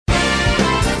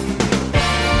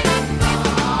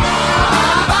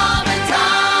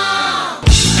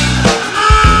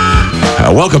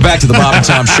Welcome back to the Bob and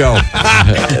Tom Show.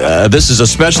 This is a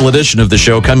special edition of the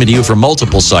show coming to you from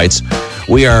multiple sites.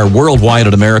 We are worldwide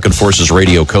at American Forces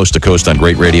Radio, coast to coast on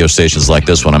great radio stations like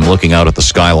this one. I'm looking out at the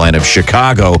skyline of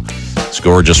Chicago. It's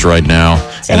gorgeous right now.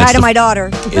 Say hi to my daughter.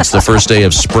 It's the first day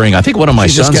of spring. I think one of my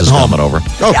sons is coming over.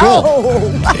 Oh, cool.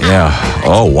 Yeah.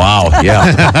 Oh, wow.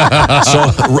 Yeah.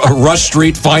 So Rush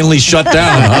Street finally shut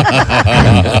down,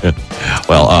 huh?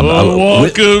 Well,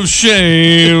 walk of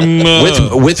shame.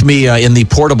 With me in the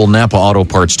portable Napa Auto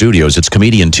Parts studios, it's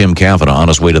comedian Tim Cavanaugh on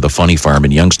his way to the Funny Farm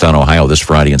in Youngstown, Ohio this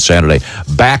Friday and Saturday.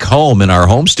 Back home in our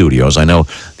home studios, I know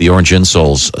the Orange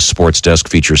Insoles sports desk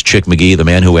features Chick McGee, the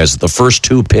man who has the first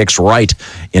 2 picks right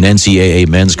in NCAA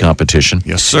men's competition.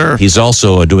 Yes, sir. He's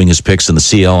also doing his picks in the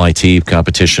CLIT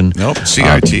competition. Nope,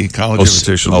 CIT, College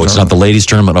Invitational. Oh, it's not the ladies'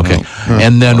 tournament? Okay. No.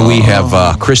 And then we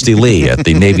have Christy Lee at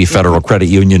the Navy Federal Credit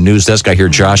Union news desk. I hear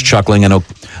Josh chuckling. I know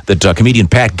that comedian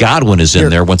Pat Godwin is in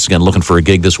there once again looking for a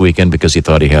gig this weekend because he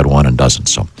thought he had one and doesn't.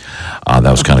 So that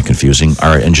was kind of confusing.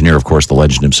 Our engineer, of course, the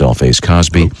legend himself, Ace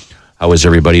Cosby. How is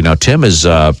everybody? Now, Tim is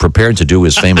prepared to do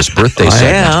his famous birthday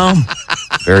segment.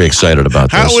 Very excited about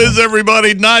this. How is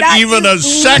everybody? Not even a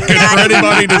second for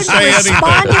anybody to say anything.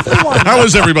 How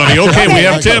is everybody? Okay, we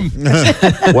have Tim.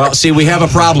 Well, see, we have a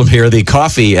problem here. The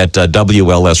coffee at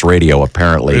WLS Radio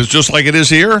apparently It's just like it is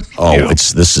here? Oh, yeah.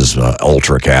 This is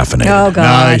ultra caffeinated. Oh,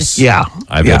 God. Nice. Yeah.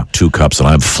 I've had 2 cups and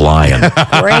I'm flying.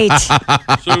 Great.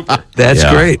 Super. That's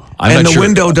Yeah. great. I'm And not the sure.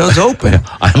 window does open.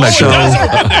 I'm not sure.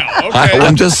 Okay.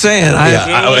 I'm just saying.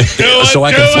 So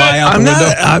I can fly out I'm the window.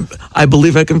 not. I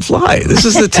believe I can fly. This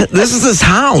is the town.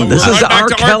 This is Right back R.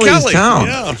 to Kelly's town.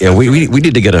 Yeah. Yeah, we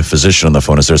need to get a physician on the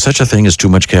phone. Is there such a thing as too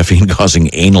much caffeine causing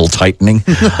anal tightening?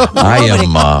 I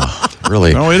am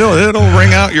really... No, it'll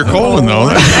ring out your colon, though.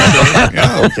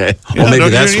 Yeah. Okay. Yeah, Well, maybe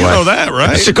don't that's you why. know that,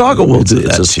 right? Chicago will do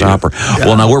that. It's a to you. stopper.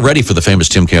 Well, now we're ready for the famous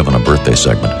Tim Cavanaugh birthday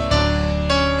segment.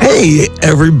 Hey,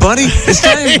 everybody. It's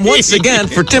time once again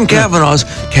for Tim Cavanaugh's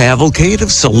Cavalcade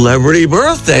of Celebrity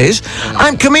Birthdays.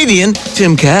 I'm comedian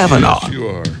Tim Cavanaugh. You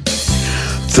are.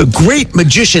 The great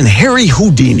magician Harry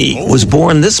Houdini was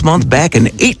born this month back in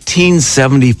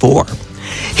 1874.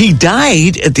 He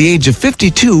died at the age of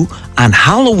 52 on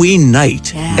Halloween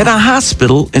night at a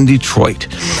hospital in Detroit.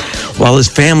 While his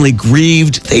family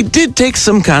grieved, they did take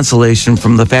some consolation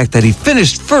from the fact that he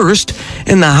finished first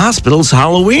in the hospital's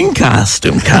Halloween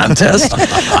costume contest,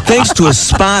 thanks to a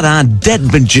spot-on dead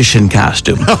magician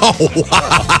costume.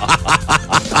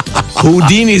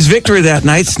 Houdini's victory that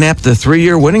night snapped the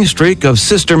 3-year winning streak of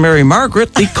Sister Mary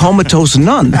Margaret, the comatose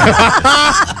nun.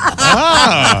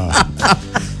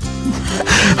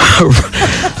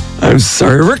 I'm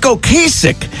sorry. Rick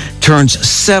Ocasek turns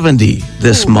 70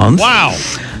 this month. Wow.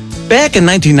 Back in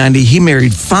 1990, he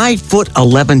married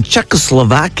 5'11"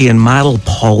 Czechoslovakian model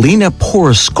Paulina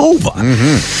Poroskova.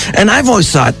 And I've always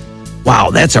thought, wow,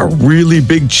 that's a really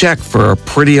big check for a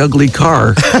pretty ugly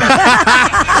car.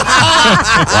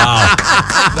 Wow.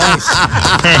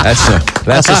 Nice.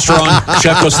 That's a strong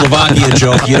Czechoslovakia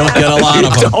joke. You don't get a lot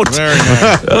of them. Very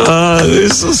nice.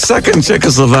 This is the second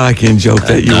Czechoslovakian joke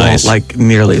that you Nice. won't like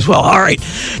nearly as well. All right.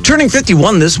 Turning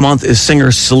 51 this month is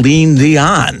singer Celine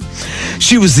Dion.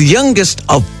 She was the youngest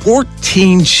of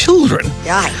 14 children.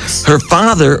 Yikes. Her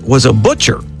father was a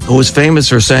butcher who was famous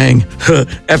for saying,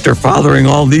 after fathering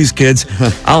all these kids,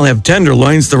 I'll have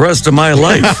tenderloins the rest of my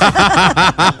life.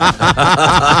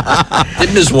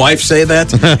 Didn't his wife say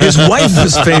that? His wife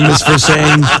was famous for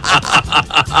saying,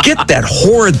 get that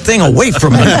horrid thing away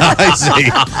from me. I see.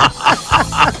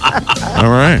 All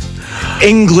right.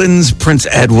 England's Prince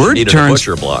Edward Needed a turns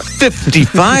butcher block.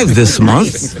 55 this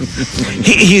month.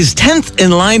 He's 10th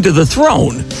in line to the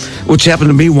throne, which happened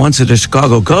to me once at a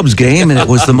Chicago Cubs game, and it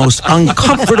was the most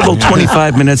uncomfortable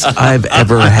 25 minutes I've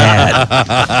ever had.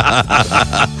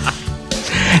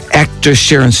 Actress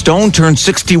Sharon Stone turned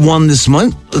 61 this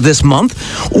month,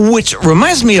 which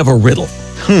reminds me of a riddle.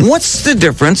 What's the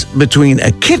difference between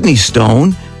a kidney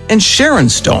stone and Sharon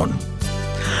Stone?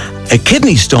 A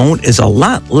kidney stone is a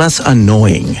lot less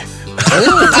annoying.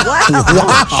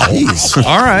 Jeez.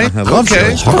 All right.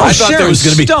 Okay. I thought there was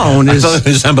going to be Stone I is- thought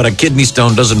there was something about a kidney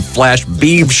stone doesn't flash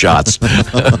beam shots.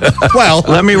 Well,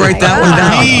 Let me write that one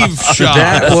down. Eve shot.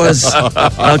 That was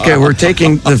okay. We're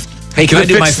taking the. Hey, can I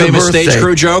do my fix the famous stage birthday.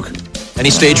 crew joke? Any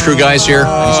stage crew guys here?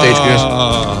 Any stage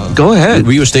guys? Go ahead.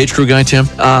 Were you a stage crew guy, Tim?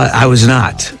 I was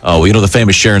not. Oh, well, you know the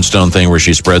famous Sharon Stone thing where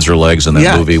she spreads her legs in that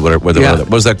Yeah. movie? What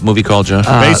was that movie called, John?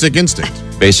 Basic Instinct.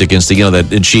 Basic Instinct. You know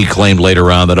that, and she claimed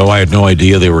later on that, I had no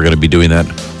idea they were going to be doing that.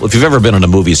 Well, if you've ever been on a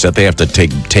movie set, they have to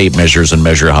take tape measures and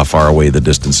measure how far away the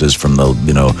distance is from the,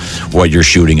 what you're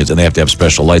shooting is, and they have to have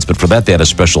special lights. But for that, they had a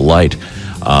special light.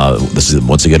 This is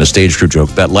once again a stage crew joke.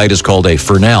 That light is called a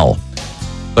Fresnel.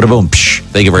 Bada boom, psh.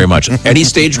 Thank you very much. Any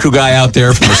stage crew guy out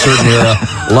there from a certain era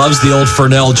loves the old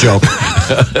Fresnel joke.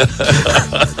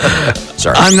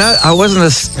 Sorry. I wasn't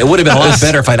a... It would have been a lot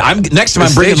better if next time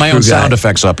I'm bringing my own sound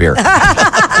effects up here.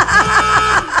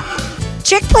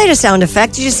 Chick played a sound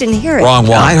effect. You just didn't hear it. Wrong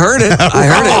one. I heard it.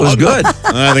 It was good.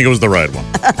 I think it was the right one.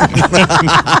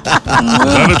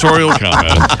 Editorial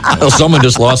comment. Well, someone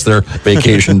just lost their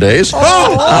vacation days. All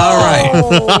right.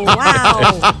 Oh,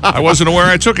 wow. I wasn't aware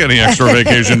I took any extra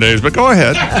vacation days, but go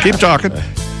ahead. Keep talking.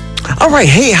 All right.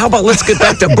 Hey, how about let's get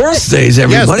back to birthdays,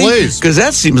 everybody? Yes, please. Because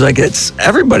that seems like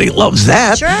everybody loves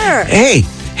that. Sure. Hey,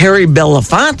 Harry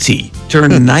Belafonte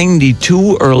turned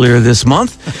 92 earlier this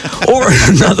month. Or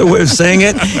another way of saying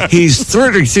it, he's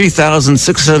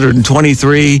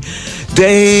 33,623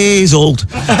 days old.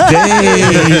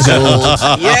 Days old.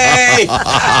 Yay!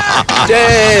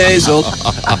 Days old.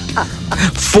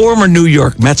 Former New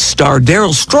York Mets star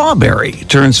Darryl Strawberry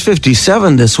turns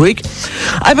 57 this week.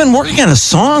 I've been working on a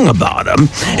song about him.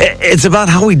 It's about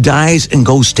how he dies and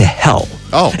goes to hell.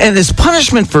 Oh. And his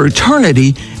punishment for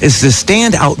eternity is to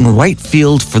stand out in right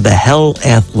field for the Hell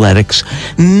Athletics,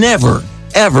 never,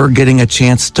 ever getting a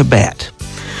chance to bat.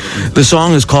 The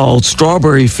song is called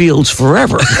Strawberry Fields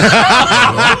Forever.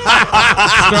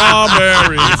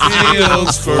 Strawberry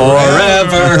fields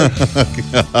Forever.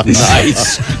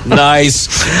 Nice.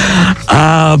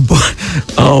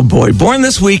 Oh boy. Born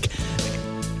this week,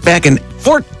 back in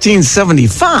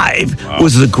 1475,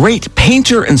 was the great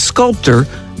painter and sculptor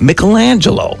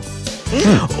Michelangelo.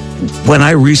 When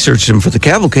I researched him for the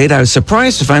Cavalcade, I was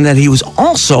surprised to find that he was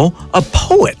also a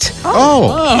poet.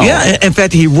 Oh. Yeah, in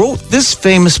fact, he wrote this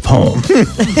famous poem.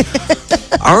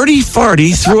 Arty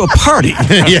farty threw a party.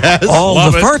 Yes. All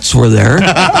love the it. farts were there.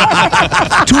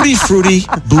 Tutti frutti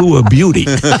blew a beauty.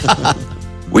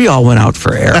 We all went out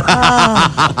for air.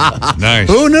 Nice.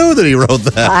 Who knew that he wrote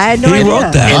that? I had no He idea.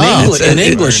 wrote that. In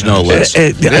English, no less.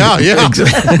 Yeah.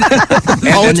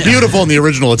 Oh, it's beautiful in the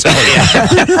original Italian.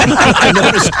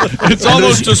 It's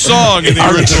almost a song in the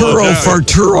original. Arturo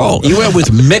Farturo. You went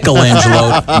with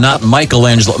Michelangelo, not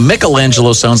Michelangelo.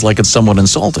 Michelangelo sounds like it's somewhat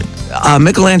insulting.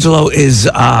 Michelangelo is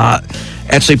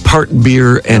actually part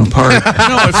beer and part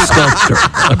sculpture.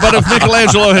 But if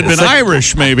Michelangelo had been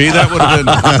Irish, maybe that would have been.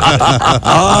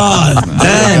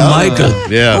 Then Michael.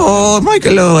 Yeah. Oh,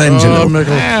 Michelangelo.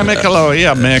 Michelangelo.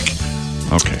 Yeah, Mick.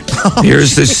 Okay.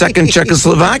 Here's the second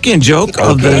Czechoslovakian joke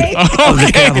of the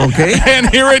cavalcade. And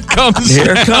here it comes.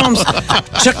 Here it comes.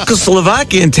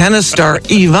 Czechoslovakian tennis star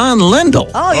Ivan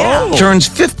Lendl Oh, yeah. turns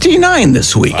 59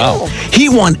 this week. Wow. He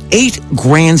won 8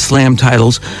 Grand Slam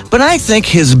titles, but I think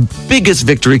his biggest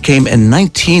victory came in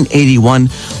 1981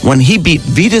 when he beat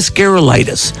Vitas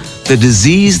Gerulaitis, the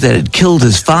disease that had killed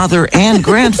his father and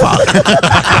grandfather.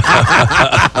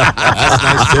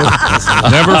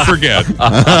 Never forget.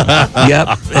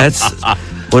 Yep, that's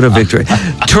what a victory.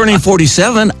 Turning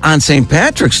 47 on St.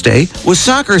 Patrick's Day was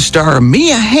soccer star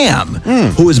Mia Hamm,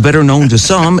 who is better known to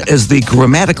some as the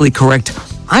grammatically correct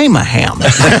I'm a ham.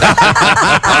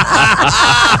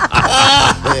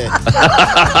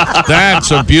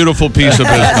 That's a beautiful piece of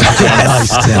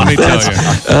business. Let me tell you.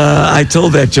 I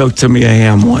told that joke to Mia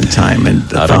Hamm one time and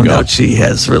found out she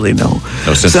has really no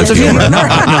sense of humor.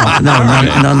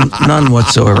 None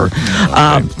whatsoever.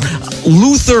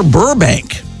 Luther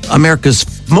Burbank, America's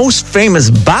most famous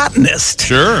botanist.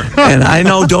 Sure. And I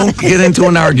know, don't get into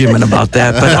an argument about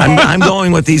that, but I'm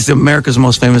going with he's America's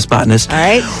most famous botanist. All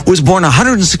right. Was born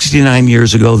 169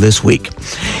 years ago this week.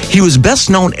 He was best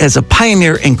known as a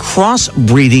pioneer in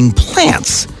crossbreeding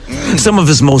plants. Some of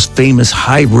his most famous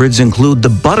hybrids include the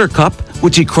buttercup,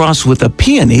 which he crossed with a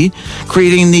peony,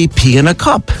 creating the pea in a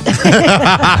cup.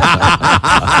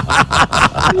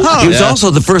 He was also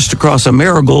the first to cross a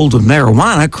marigold with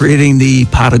marijuana, creating the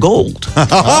pot of gold.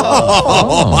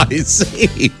 Oh, I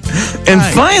see. And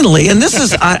finally, and this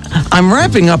is, I'm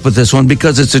wrapping up with this one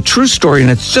because it's a true story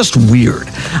and it's just weird.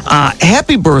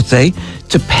 Happy birthday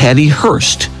to Patty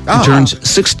Hearst, who turns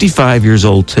 65 years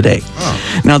old today.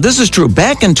 Now, this is true.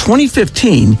 Back in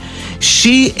 2015,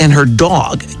 she and her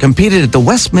dog competed at the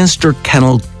Westminster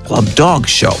Kennel Club Dog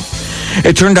Show.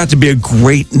 It turned out to be a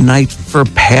great night for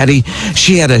Patty.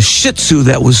 She had a Shih Tzu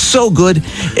that was so good,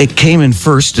 it came in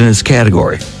first in its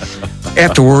category.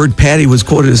 Afterward, Patty was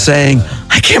quoted as saying,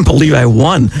 "I can't believe I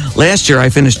won. Last year I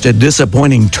finished a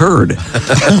disappointing turd."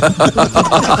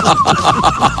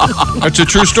 That's a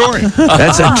true story.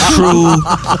 That's a true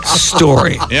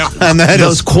story. Yeah. And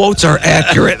Those quotes are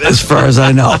accurate as far as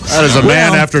I know. that is a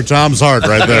man after Tom's heart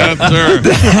right there. Yes, sir.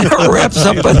 That wraps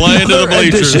up Playing to the another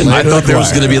bleachers. edition. I thought there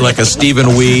was going to be like a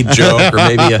Stephen Weed joke, or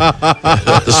maybe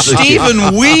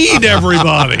Stephen Weed,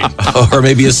 everybody. or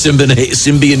maybe a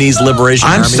Symbionese Liberation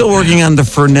I'm Army. still working on the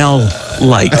Fresnel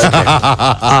light.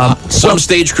 Some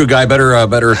stage crew guy better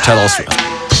tell us.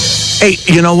 Hey,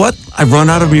 you know what? I've run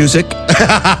out of music,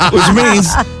 which means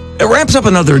it wraps up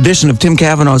another edition of Tim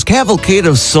Cavanaugh's Cavalcade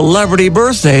of Celebrity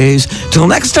Birthdays. Till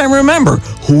next time, remember,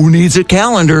 who needs a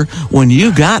calendar when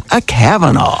you got a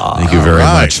Kavanaugh? Thank you very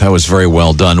much. That was very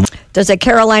well done. Does a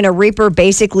Carolina Reaper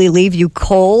basically leave you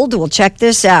cold? Well, check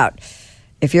this out.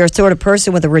 If you're a sort of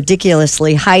person with a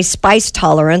ridiculously high spice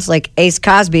tolerance like Ace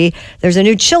Cosby, there's a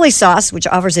new chili sauce which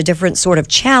offers a different sort of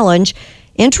challenge.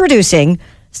 Introducing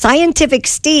Scientific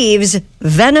Steve's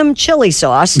Venom Chili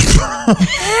Sauce.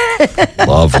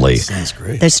 Lovely. That's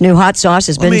great. This new hot sauce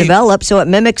has been developed so it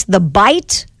mimics the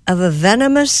bite of a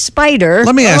venomous spider.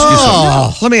 Let me ask you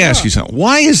something. Let me ask you something.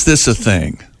 Why is this a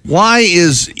thing? Why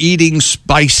is eating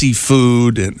spicy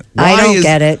food and why I don't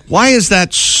get it. Why is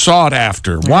that sought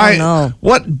after? don't know.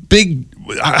 What big?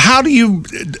 How do you?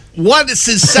 What is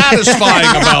satisfying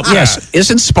about that? Yes,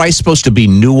 isn't spice supposed to be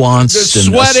nuanced The and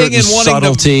a sweating certain and wanting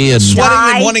subtlety to and sweating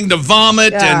Die. and wanting to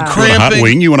vomit and You want a hot cramping.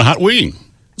 wing? You want a hot wing?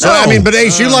 So, I mean, but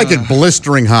Ace, you like it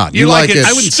blistering hot. You like it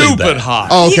I wouldn't say stupid that. hot.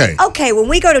 Oh, okay. Okay, when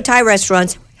we go to Thai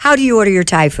restaurants, how do you order your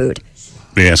Thai food?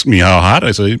 They ask me how hot.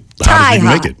 I say, how Thai does you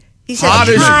hot. make it? He said Hot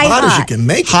as- Thai Hot as you hot. can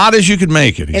make it. Hot as you can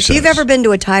make it. He If says. you've ever been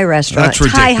to a Thai restaurant, That's Thai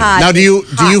ridiculous. hot. Now, do you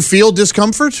hot. feel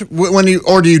discomfort when you,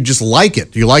 or do you just like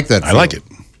it? Do you like that? I like it.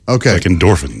 Okay, Like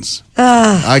endorphins.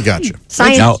 I got you.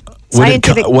 now,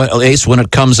 Scientific. Ace, when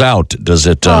it comes out, does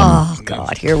it? Oh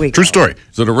God, here we go. True story.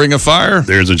 Is it a ring of fire?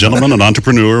 There's a gentleman, an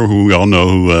entrepreneur who we all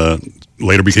know, who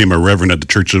later became a reverend at the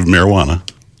Church of Marijuana.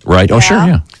 Right? Oh, sure,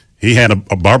 yeah. He had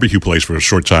a barbecue place for a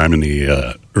short time in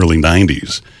the early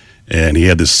 90s. And he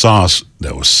had this sauce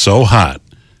that was so hot.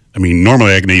 I mean,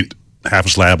 normally I can eat half a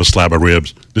slab of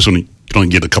ribs. This one, you can only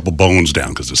get a couple bones down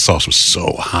because the sauce was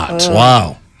so hot.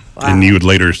 Wow. And you would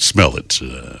later smell it.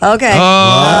 Okay.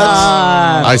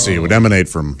 I see. It would emanate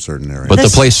from certain areas. But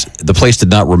the place did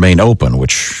not remain open,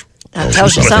 which That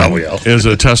tells you something. Is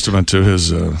a testament to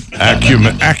his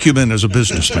acumen as a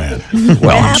businessman.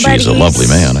 well, Yeah, she's a but lovely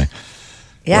he's- man.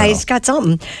 Yeah, he's got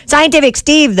something. Scientific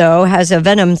Steve, though, has a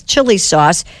venom chili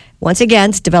sauce. Once again,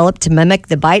 it's developed to mimic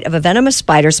the bite of a venomous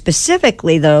spider,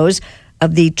 specifically those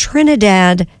of the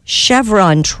Trinidad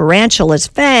chevron tarantula's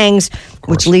fangs,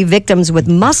 which leave victims with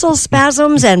muscle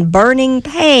spasms and burning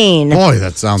pain. Boy,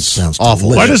 that sounds awful.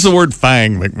 Why does the word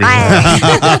fang make me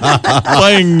laugh?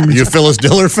 Fang. Are you a Phyllis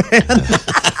Diller fan?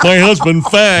 My husband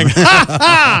Fang.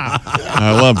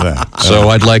 I love that. So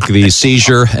I'd like the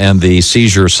seizure and the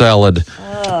seizure salad.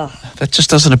 That just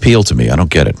doesn't appeal to me. I don't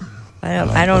get it.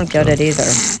 I don't get it either.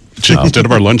 Instead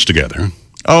of our lunch together,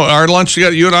 Oh, our lunch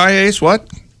together, you and I, Ace, what?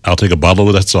 I'll take a bottle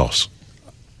of that sauce.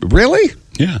 Really?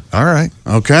 Yeah. All right.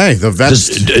 Okay, the vets.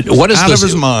 What is Out this? of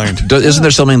his mind. Isn't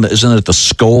there something? Isn't it the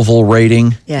Scoville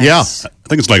rating? Yes. I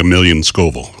think it's like 1 million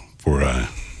Scoville for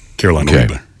Carolina Okay.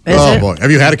 Reaper. Is Oh it? boy, have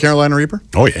you had a Carolina Reaper?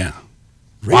 Oh, yeah.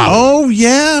 Wow. Oh,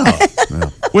 yeah.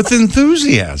 With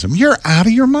enthusiasm. You're out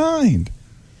of your mind.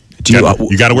 Do you,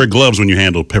 You got to wear gloves when you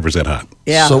handle peppers that hot.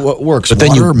 Yeah. So what works? But then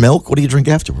Water you- or milk? What do you drink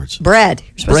afterwards? bread.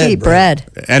 You're supposed to eat bread.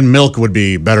 And milk would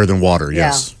be better than water.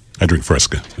 Yes. I drink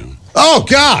Fresca. Oh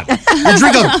God! You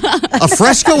drink a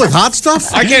Fresco with hot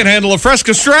stuff? I can't handle a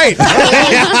Fresca straight.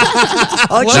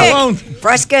 Oh, alone. chick.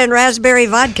 Fresca and raspberry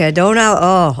vodka. Don't know.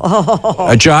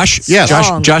 Oh. Josh? Yes.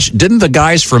 Josh, didn't the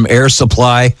guys from Air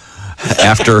Supply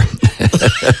after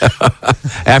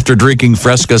after drinking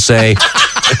Fresca say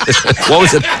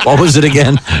what was it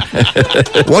again?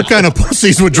 What kind of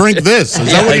pussies would drink this?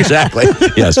 Is that what you? Exactly.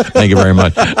 Yes. Thank you very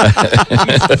much.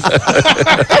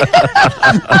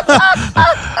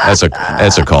 That's a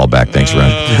callback. Thanks, Ren.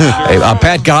 Hey,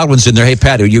 Pat Godwin's in there. Hey,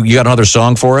 Pat, you got another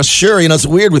song for us? Sure, it's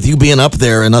weird with you being up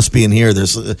there and us being here.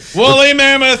 There's Woolly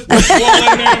Mammoth. Woolly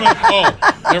Mammoth. Oh,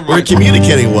 never we're mind.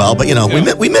 communicating well, but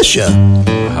we miss you.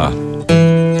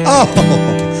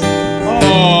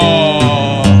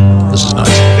 This is nice.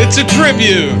 It's a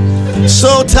tribute.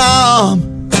 So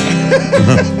Tom,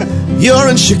 you're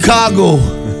in Chicago,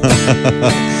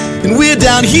 and we're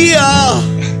down here.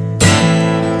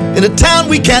 in a town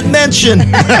we can't mention.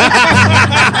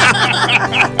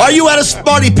 Are you at a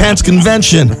Smarty Pants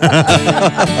convention?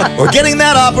 Or getting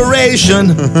that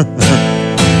operation?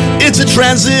 It's a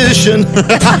transition.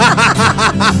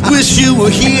 Wish you were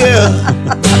here.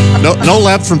 No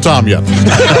laugh from Tom yet.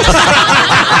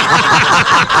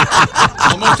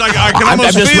 I can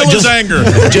almost feel his anger.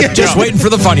 Just waiting for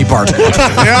the funny part.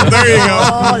 Yeah, there you go.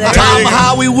 Oh, there Tom, you go.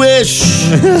 how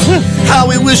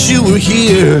we wish you were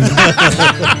here.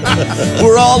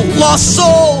 We're all lost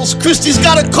souls. Christy's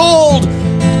got a cold.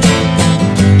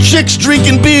 Chicks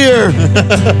drinking beer.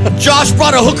 Josh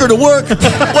brought a hooker to work.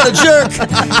 What a jerk.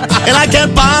 And I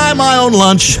can't buy my own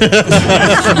lunch.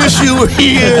 Wish you were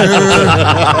here.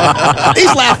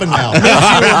 He's laughing now.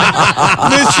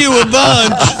 Miss you a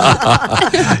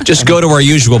bunch. Just go to our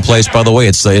usual place. By the way,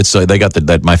 it's they got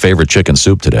that my favorite chicken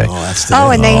soup today. Oh, that's today. Oh,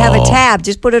 and they have a tab.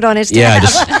 Just put it on his tab. Yeah,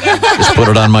 just put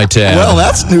it on my tab. Well,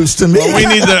 that's news to me.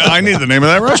 I need the name of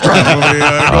that restaurant when we go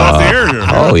off the air here.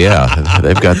 Oh yeah,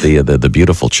 they've got the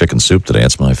beautiful chicken soup today.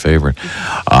 That's my favorite.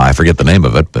 I forget the name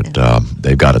of it, but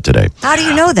they've got it today. How do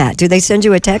you know that? Do they send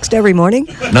you a text every morning?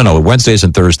 No, Wednesdays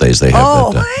and Thursdays they have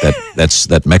Oh. that's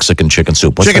that Mexican chicken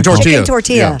soup. What's Chicken that called? tortilla. Chicken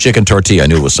tortilla. Yeah. Chicken tortilla. I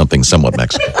knew it was something somewhat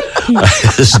Mexican.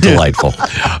 This is delightful.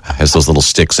 Has those little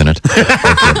sticks in it.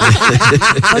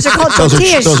 Those are called Those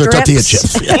tortilla are tortilla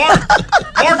strips. chips.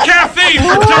 More caffeine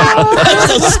for Tom.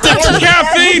 More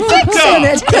caffeine for Tom.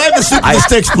 Can I have the soup and the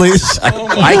sticks, please?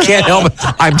 I can't help it.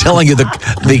 I'm telling you,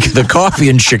 the coffee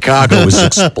in Chicago is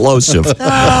explosive.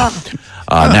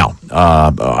 Now,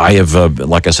 I have,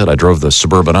 like I said, I drove the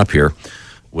Suburban up here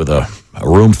with a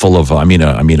room full of,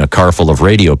 a car full of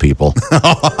radio people. A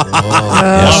lot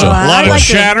I'd of like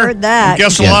to have chatter. heard that. I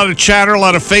guess a Yeah. lot of chatter, a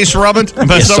lot of face rubbing. That's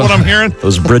Yes, not what I'm hearing.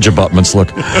 Those bridge abutments look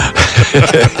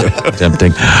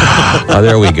tempting.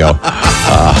 There we go.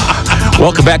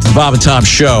 Welcome back to the Bob and Tom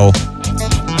Show.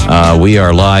 We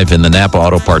are live in the Napa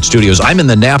Auto Parts Studios. I'm in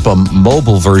the Napa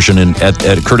mobile version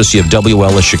at courtesy of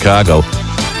WLS Chicago.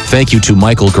 Thank you to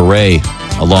Michael Garay,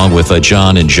 along with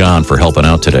John and John, for helping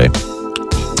out today.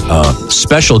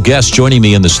 Special guest joining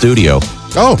me in the studio.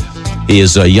 Oh, He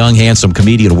is a young, handsome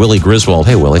comedian, Willie Griswold.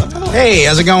 Hey, Willie. Hey,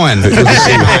 how's it going?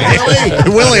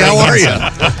 Willie, how are you?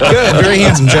 Good, very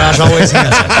handsome, Josh. Always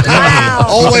handsome. Wow.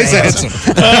 Always handsome.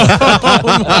 Oh,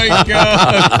 my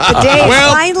God. The day has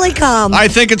Well, finally come. I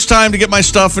think it's time to get my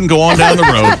stuff and go on down the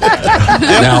road.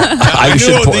 Now, I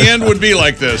knew the end would be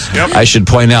like this. Yep. I should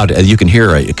point out, you can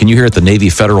hear at the Navy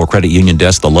Federal Credit Union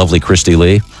desk, the lovely Christy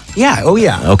Lee? Yeah, oh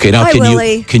yeah. Okay, now Hi, can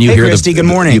Willie. you Hey, hear Christy, good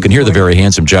morning. You can hear the very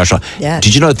handsome Josh. Yeah.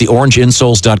 Did you know that the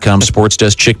OrangeInsoles.com sports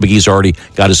desk, Chick McGee's already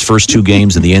got his first 2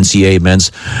 games in the NCAA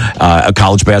men's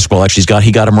college basketball? Actually,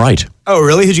 he got them right. Oh,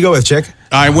 really? Who'd you go with, Chick?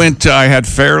 I had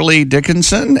Fairleigh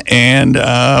Dickinson and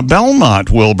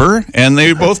Belmont Wilbur, and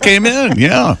they both came in.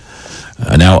 Yeah.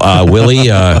 Now, Willie,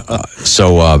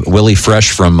 Willie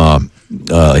fresh from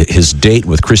his date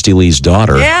with Christy Lee's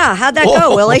daughter. Yeah, how'd that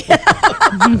go, Willie?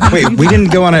 Wait, we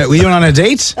went on a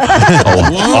date?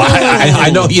 I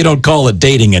know you don't call it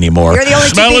dating anymore. You're the only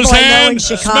Smell two his people I know in hand.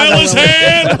 Chicago. Smell his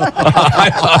hand.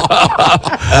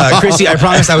 Christy, I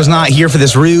promise I was not here for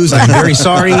this ruse. I'm very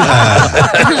sorry.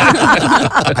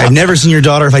 I've never seen your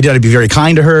daughter. If I did, I'd be very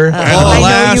kind to her.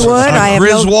 I know you would. I have no.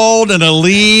 Griswold and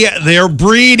Ali, they're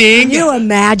breeding. Can you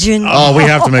imagine? Oh, we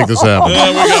have to make this happen.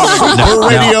 For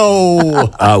radio.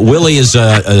 Willie is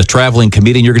a traveling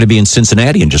comedian. You're going to be in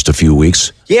Cincinnati in just a few weeks.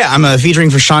 Yeah, I'm featuring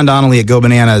for Sean Donnelly at Go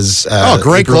Bananas.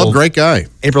 Great April, club, great guy.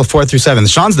 April 4th through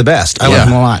 7th. Sean's the best. I love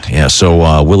him a lot. Yeah,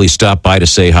 so Willie stopped by to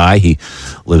say hi. He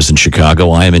lives in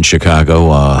Chicago. I am in Chicago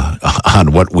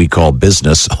on what we call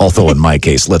business, although in my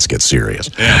case, let's get serious.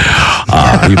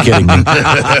 Are you kidding me?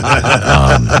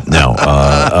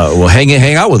 Well,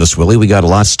 hang out with us, Willie. We got a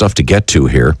lot of stuff to get to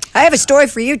here. I have a story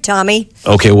for you, Tommy.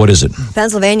 Okay, what is it?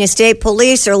 Pennsylvania State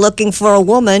Police are looking for a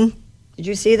woman. Did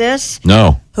you see this?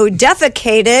 No. Who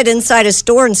defecated inside a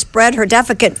store and spread her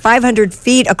defecate 500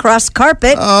 feet across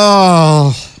carpet.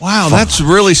 Oh, Wow, that's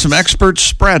really some expert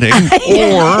spreading,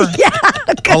 or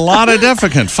a lot of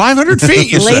defecant. 500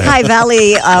 feet, you say? Lehigh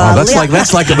Valley. That's like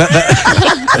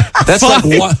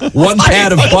one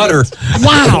pat of butter.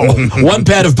 Wow, one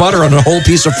pat of butter on a whole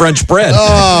piece of French bread.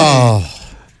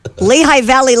 Lehigh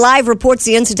Valley Live reports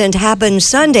the incident happened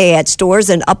Sunday at stores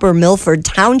in Upper Milford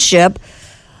Township.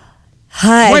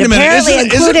 Wait a minute, Apparently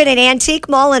isn't- included an antique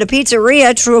mall and a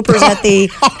pizzeria. Troopers at the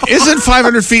Isn't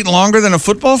 500 feet longer than a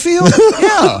football field?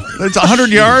 Yeah. It's 100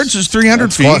 yards is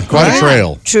 300 feet. Quite a right?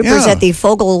 trail. Troopers Yeah. at the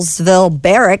Fogelsville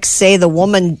Barracks say the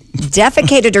woman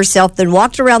defecated herself, then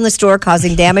walked around the store,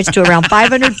 causing damage to around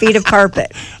 500 feet of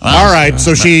carpet. All right,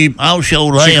 so she I'll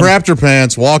show she them. crapped her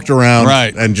pants, walked around,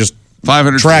 Right. and just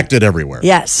 500 tracked it everywhere.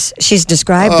 Yes, she's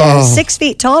described as 6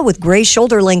 feet tall with gray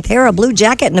shoulder-length hair, a blue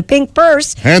jacket, and a pink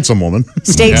purse. Handsome woman.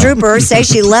 State troopers say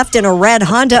she left in a red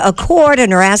Honda Accord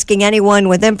and are asking anyone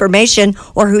with information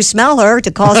or who smell her to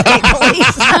call state police.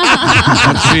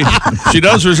 She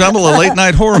does resemble a late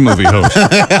night horror movie host. So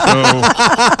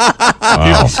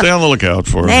stay on the lookout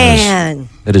for her. Man,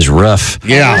 It is rough.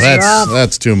 Yeah, That is rough.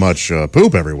 that's too much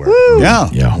poop everywhere. Yeah.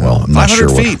 Yeah, well, I'm not 500 sure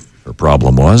what feet. her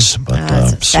problem was, but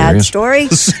that's a sad serious. story.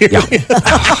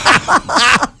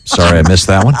 Sorry, I missed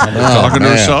that one. Talking to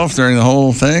man. herself during the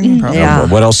whole thing. Probably. Yeah.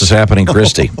 What else is happening,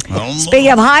 Christy?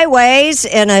 Speaking of highways,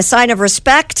 in a sign of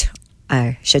respect,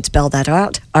 I should spell that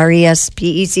out,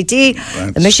 R-E-S-P-E-C-T,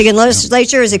 the Michigan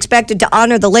legislature is expected to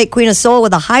honor the Lake Queen of Soul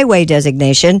with a highway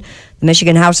designation. The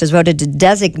Michigan House has voted to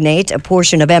designate a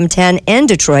portion of M10 in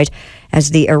Detroit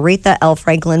as the Aretha L.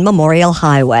 Franklin Memorial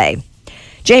Highway.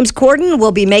 James Corden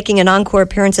will be making an encore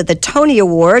appearance at the Tony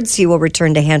Awards. He will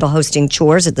return to handle hosting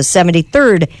chores at the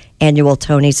 73rd annual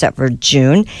Tony set for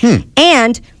June.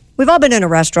 And we've all been in a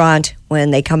restaurant when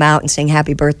they come out and sing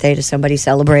happy birthday to somebody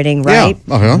celebrating, right?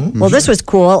 Yeah. Uh-huh. Well, this was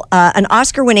cool. An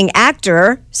Oscar-winning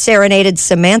actor serenaded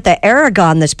Samantha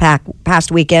Aragon this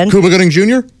past weekend. Cuba Gooding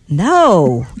Jr.?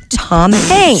 No, Tom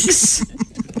Hanks.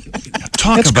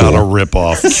 Talk about a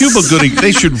ripoff. Cuba Gooding,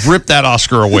 they should rip that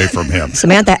Oscar away from him.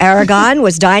 Samantha Aragon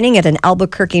was dining at an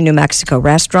Albuquerque, New Mexico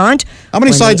restaurant. How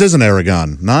many sides is an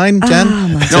Aragon? 9, 10?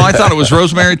 No, I thought it was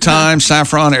rosemary, thyme,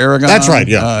 saffron, aragon. That's right,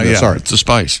 yeah. Sorry. It's a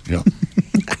spice. Yeah.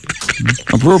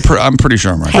 I'm pretty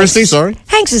sure I'm right. Christy, sorry.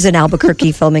 Hanks is in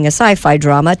Albuquerque filming a sci-fi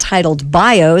drama titled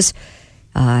Bios.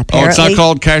 Oh, it's Apparently, not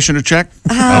called Cashing a Check?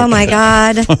 Oh my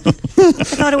God! I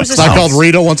thought it was a. It's not called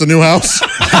Rita Wants a New House.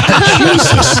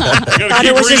 I thought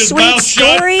it was a sweet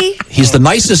story. He's the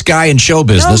nicest guy in show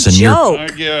business, No and you're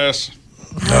joke. I guess.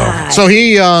 So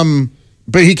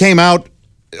but he came out,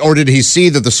 or did he see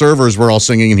that the servers were all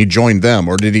singing and he joined them,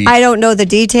 or did he? I don't know the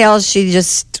details. She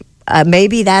just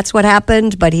maybe that's what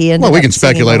happened, but he ended Well, we up can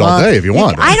singing speculate all along. day if you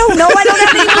want. I don't know. I don't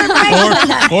have any information on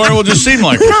that. Or it will just seem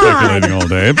like we're speculating all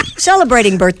day.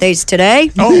 Celebrating birthdays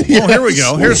today. Oh, well, here we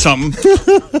go. Here's something.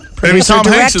 Maybe Tom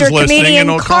Hanks is Director, listening and comedian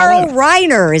he'll Carl call in.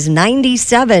 Reiner is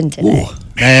 97 today.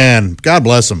 Man, God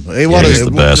bless him. Hey, what he's the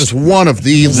best. Just one of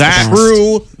the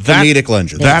true comedic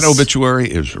legends. That obituary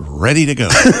is ready to go.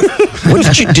 What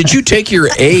did you take your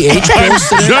AH pills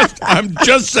today? I'm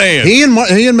just saying. He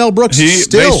and Mel Brooks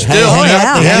still they still Oh,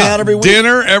 have yeah. every week.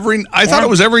 dinner every. I thought it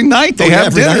was every night they yeah, have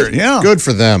every dinner. night. Yeah. good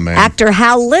for them, man. Actor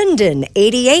Hal Linden,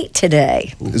 88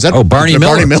 today. Is that Barney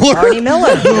Barney Miller. Miller? Barney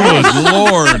Miller. Good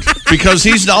Lord. Because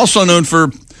he's also known for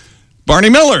Barney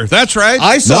Miller. That's right.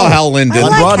 I saw Hal Linden. I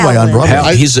like Broadway, Hal on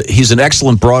Broadway. Linden. He's an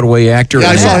excellent Broadway actor. Yeah,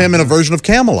 I and- saw him in a version of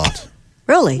Camelot.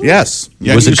 Really? Yes.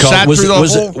 Yeah, was you it called? sat Was through the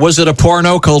whole- was it a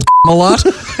porno called a lot?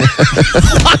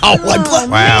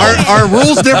 Are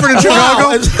rules different in Chicago?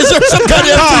 Is there some kind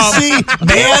of FTC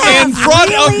ban? in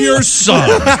front of your son.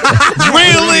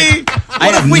 Really? I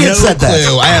have we no had said that?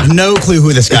 clue. I have no clue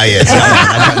who this guy is.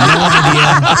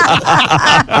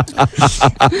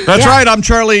 That's right. I'm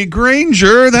Charlie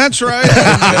Granger. That's right.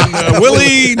 And,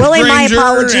 Willie Willie, my Granger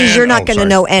apologies. and- You're not going to sorry.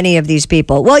 know any of these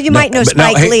people. Well, you might know but now,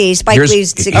 Spike hey, Lee. Spike here's-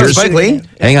 Lee's here's- Spike Lee?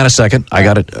 Hang on a second. I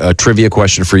got a trivia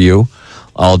question for you.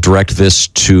 I'll direct this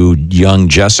to young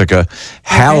Jessica.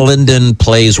 Hal Linden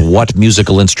plays what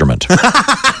musical instrument?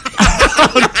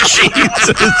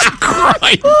 Jesus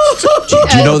Christ.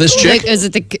 Do you know this chick? Like, is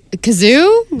it the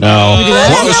kazoo? No.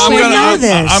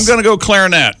 I'm going to go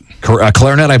clarinet.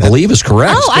 Clarinet, I believe, is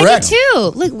correct. Oh, I do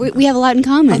too. Look, we have a lot in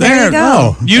common. There you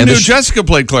go. You And knew this- Jessica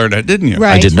played clarinet, didn't you?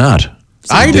 Right. I did not.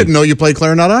 I didn't know you played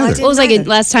clarinet either. Well, it was like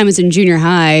last time it was in junior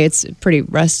high. It's pretty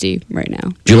rusty right now.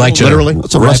 Do you like to Literally?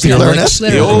 It's a wrap rusty your clarinet? lips,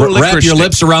 The old wrap licorice your stick.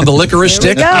 lips around the licorice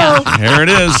stick? Go. Here it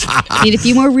is. Need a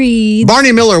few more reeds.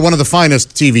 Barney Miller, one of the finest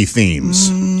TV themes.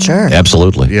 Sure.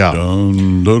 Absolutely. Yeah.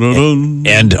 Dun, dun, dun, dun.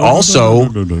 And also,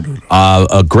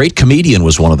 a great comedian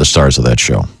was one of the stars of that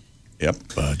show. Yep.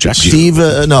 Steve, Steve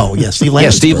Yeah, Landis. Steve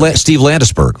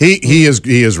Landisberg. He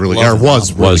is really or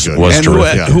was really good. Was And who,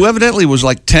 terrific. who evidently was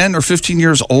like 10 or 15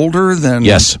 years older than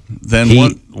Yes. than he,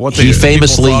 what he they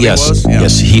famously people thought he was? Yeah.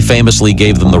 yes he famously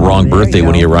gave them the wrong birthday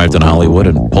when he arrived in Hollywood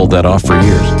and pulled that off for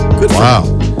years. Wow.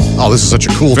 Oh, this is such a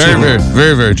cool Very, tune. very,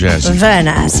 very, very jazzy. Very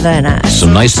nice. Very nice.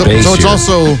 Some nice bass So it's here.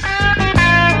 also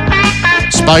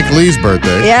Spike Lee's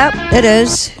birthday. Yep, it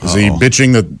is. Is he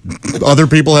bitching that other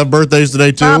people have birthdays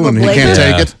today too, and he Probably. can't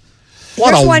Yeah. take it?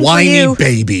 What Here's a one for whiny you.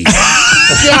 baby!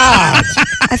 God.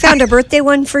 I found a birthday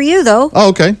one for you, though. Oh,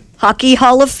 okay. Hockey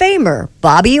Hall of Famer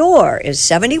Bobby Orr is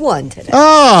 71 today.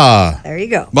 Ah, There you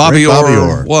go. Bobby Bobby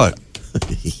Orr. Orr. What?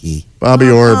 Bobby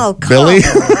or Oh, come Billy.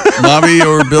 on. Bobby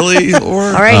or Billy or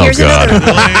All right, here's God. another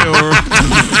Billy or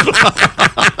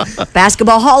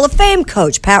Basketball Hall of Fame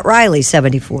coach Pat Riley,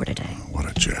 74 today. what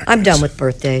a jack. I'm done with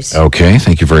birthdays. Okay,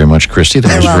 thank you very much, Christy.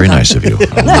 That was very welcome. nice of you. We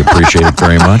appreciate it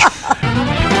very much.